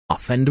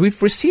off, and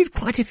we've received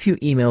quite a few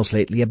emails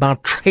lately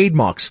about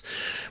trademarks.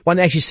 One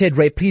actually said,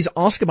 Ray, please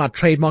ask about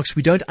trademarks.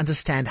 We don't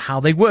understand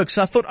how they work.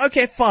 So I thought,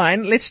 okay,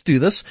 fine, let's do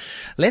this.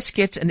 Let's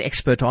get an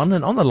expert on,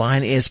 and on the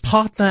line is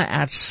partner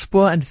at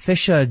Spoor and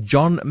Fisher,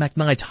 John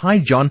Mcknight. Hi,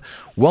 John.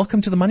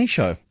 Welcome to the Money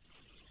Show.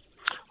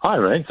 Hi,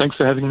 Ray. Thanks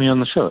for having me on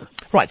the show.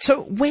 Right.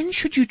 So when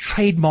should you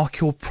trademark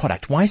your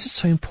product? Why is it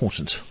so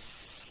important?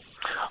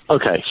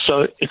 Okay.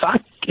 So if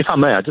I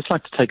may, I'd just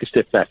like to take a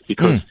step back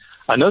because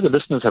I know the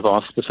listeners have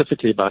asked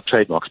specifically about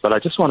trademarks, but I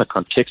just want to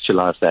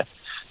contextualize that.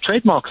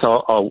 Trademarks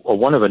are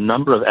one of a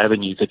number of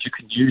avenues that you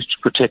can use to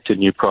protect a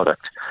new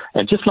product.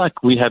 And just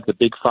like we have the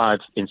big five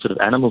in sort of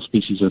animal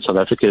species in South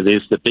Africa,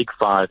 there's the big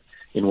five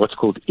in what's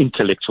called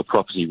intellectual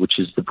property, which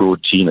is the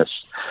broad genus.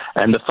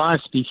 And the five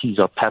species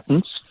are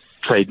patents,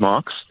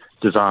 trademarks,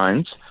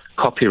 designs,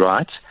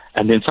 copyright,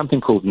 and then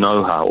something called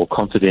know-how or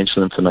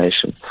confidential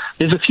information.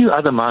 There's a few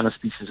other minor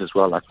species as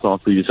well, like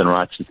plant breeders and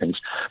rights and things.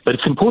 But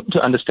it's important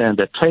to understand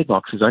that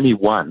trademarks is only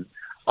one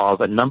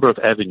of a number of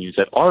avenues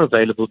that are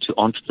available to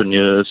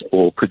entrepreneurs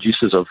or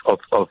producers of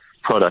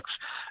products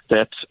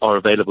that are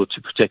available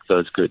to protect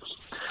those goods.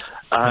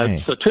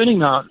 Okay. So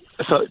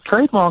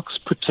trademarks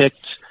protect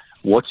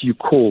what you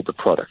call the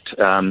product.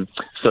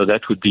 So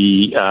that would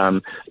be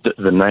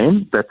the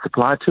name that's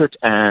applied to it,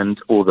 and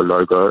or the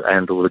logo,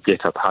 and or the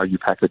get-up, how you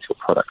package your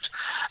product.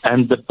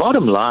 And the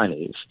bottom line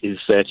is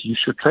that you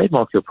should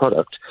trademark your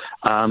product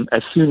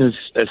as soon as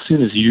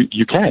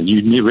you can.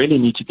 You really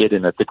need to get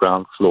in at the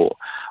ground floor.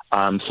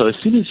 So as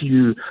soon as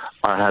you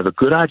have a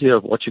good idea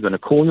of what you're going to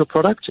call your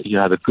product, you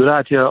have a good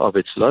idea of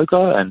its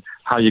logo and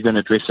how you're going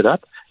to dress it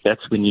up,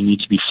 that's when you need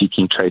to be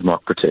seeking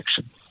trademark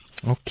protection.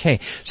 Okay.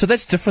 So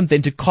that's different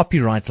than to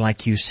copyright,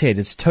 like you said.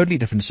 It's totally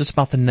different. It's just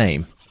about the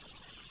name.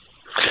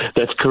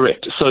 That's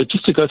correct. So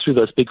just to go through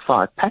those big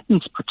five,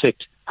 patents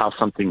protect how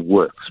something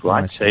works,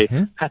 right?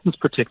 Patents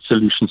protect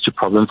solutions to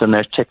problems, and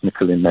they're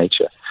technical in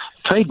nature.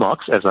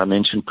 Trademarks, as I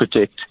mentioned,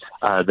 protect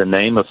the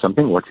name of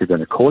something, what you're going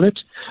to call it.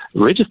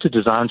 Registered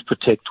designs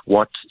protect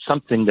what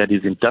something that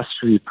is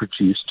industrially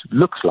produced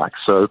looks like.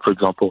 So, for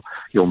example,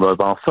 your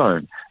mobile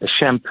phone, a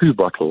shampoo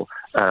bottle,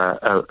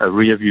 a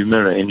rear view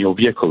mirror in your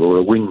vehicle, or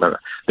a wing mirror.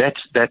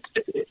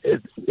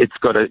 It's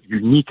got a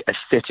unique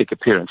aesthetic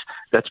appearance.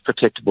 That's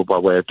protectable by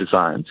way of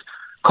designs.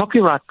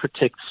 Copyright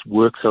protects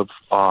works of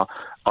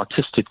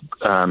artistic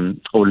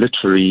or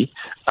literary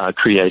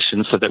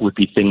creations. So that would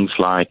be things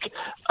like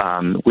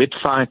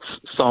websites,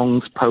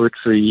 songs,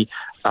 poetry,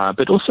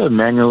 but also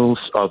manuals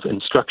of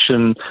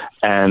instruction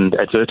and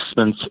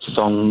advertisements,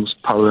 songs,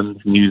 poems,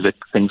 music,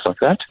 things like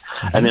that.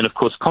 And then, of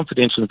course,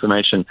 confidential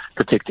information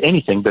protects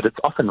anything, but it's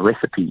often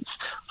recipes.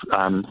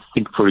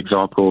 Think, for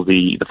example,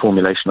 the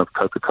formulation of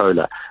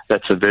Coca-Cola.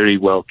 That's a very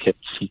well-kept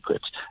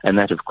secret, and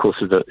that, of course,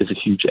 is a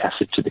huge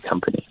asset to the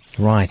company.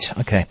 Right,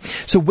 okay.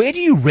 So where do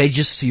you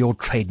register your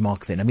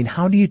trademark then? I mean,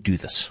 how do you do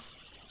this?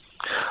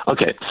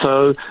 Okay,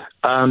 so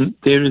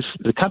there is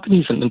the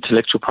Companies and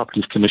Intellectual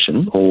Properties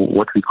Commission, or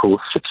what we call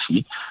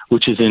CIPSI,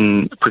 which is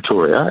in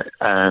Pretoria,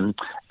 and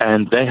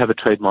they have a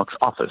trademarks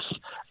office,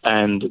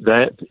 and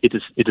it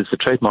is the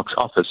trademarks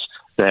office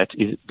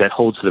that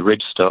holds the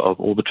register of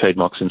all the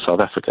trademarks in South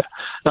Africa.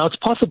 Now, it's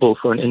possible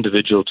for an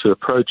individual to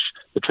approach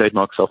the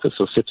trademarks office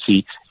or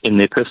CIPSI in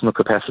their personal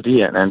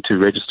capacity and to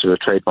register a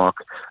trademark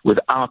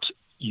without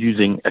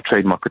using a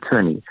trademark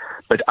attorney.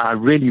 But I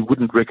really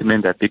wouldn't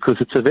recommend that because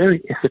it's a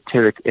very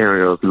esoteric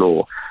area of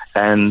law,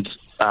 and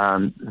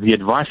the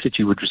advice that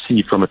you would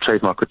receive from a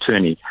trademark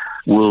attorney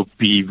will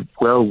be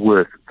well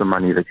worth the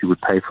money that you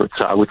would pay for it.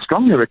 So I would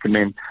strongly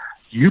recommend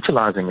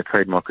utilizing a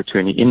trademark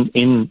attorney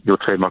in your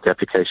trademark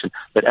application.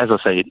 But as I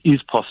say, it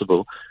is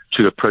possible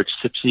to approach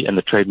CIPSI and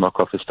the trademark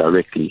office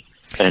directly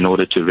in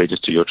order to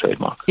register your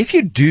trademark. If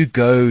you do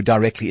go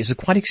directly, is it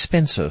quite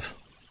expensive?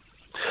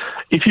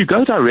 If you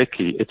go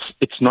directly,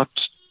 it's not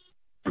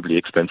terribly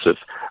expensive.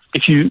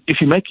 If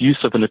you make use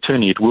of an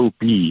attorney, it will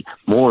be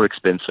more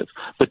expensive.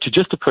 But to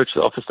just approach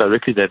the office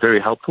directly, they're very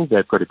helpful.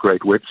 They've got a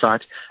great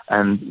website,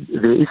 and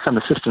there is some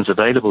assistance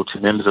available to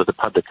members of the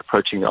public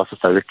approaching the office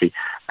directly.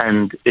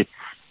 And it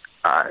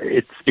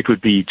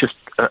would be just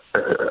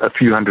a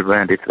few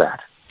 $100, if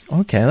that.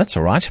 Okay, that's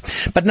all right.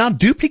 But now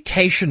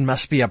duplication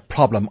must be a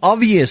problem.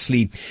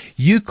 Obviously,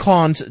 you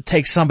can't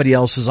take somebody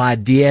else's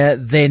idea,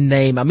 their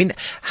name. I mean,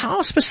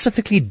 how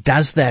specifically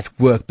does that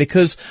work?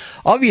 Because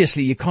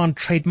obviously you can't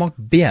trademark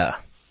beer.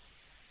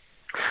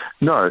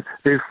 No,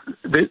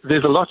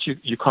 there's a lot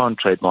you can't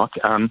trademark,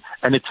 and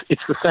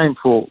it's the same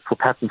for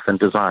patents and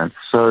designs.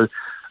 So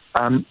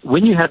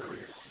when you have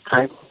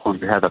or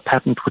you have a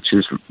patent which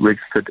is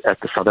registered at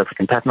the South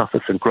African Patent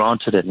Office and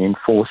granted and in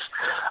force,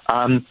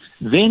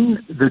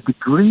 then the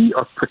degree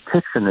of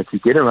protection that you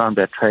get around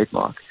that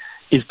trademark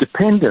is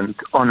dependent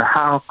on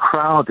how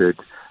crowded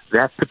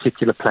that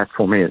particular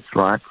platform is,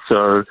 right?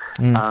 So,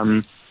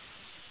 so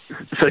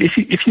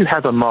if you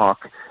have a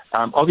mark,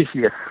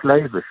 obviously a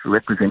slavish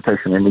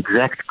representation, an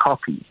exact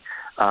copy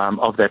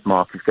of that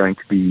mark is going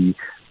to be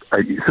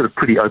sort of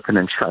pretty open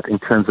and shut in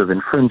terms of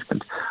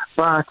infringement.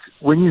 But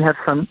when you have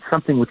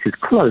something which is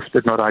close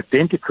but not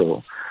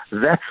identical,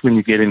 that's when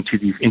you get into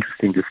these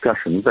interesting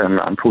discussions, and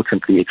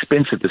unfortunately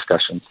expensive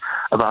discussions,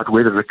 about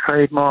whether a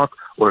trademark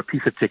or a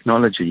piece of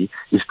technology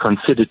is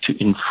considered to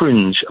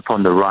infringe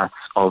upon the rights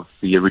of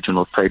the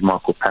original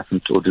trademark or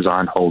patent or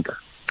design holder.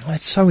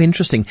 That's so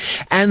interesting.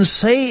 And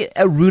say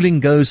a ruling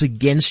goes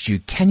against you,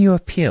 can you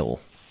appeal?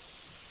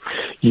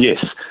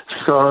 Yes.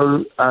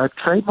 So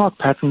trademark,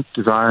 patent,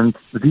 design,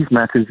 these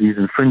matters, these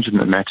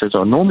infringement matters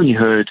are normally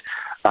heard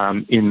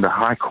in the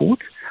High Court,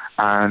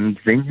 and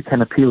then you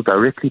can appeal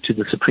directly to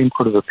the Supreme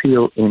Court of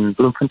Appeal in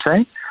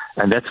Bloemfontein,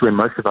 and that's where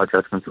most of our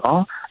judgments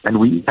are. And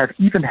we have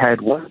even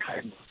had one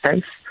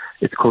case,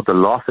 it's called the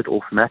Laugh It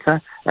Off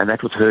matter, and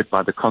that was heard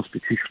by the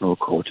Constitutional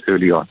Court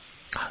early on.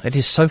 That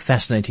is so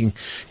fascinating.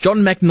 John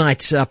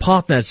Mcknight,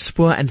 partner at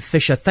Spoor and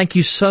Fisher, thank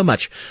you so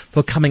much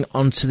for coming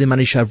on to The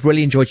Money Show. I've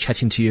really enjoyed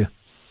chatting to you.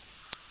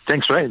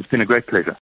 Thanks, Ray. It's been a great pleasure.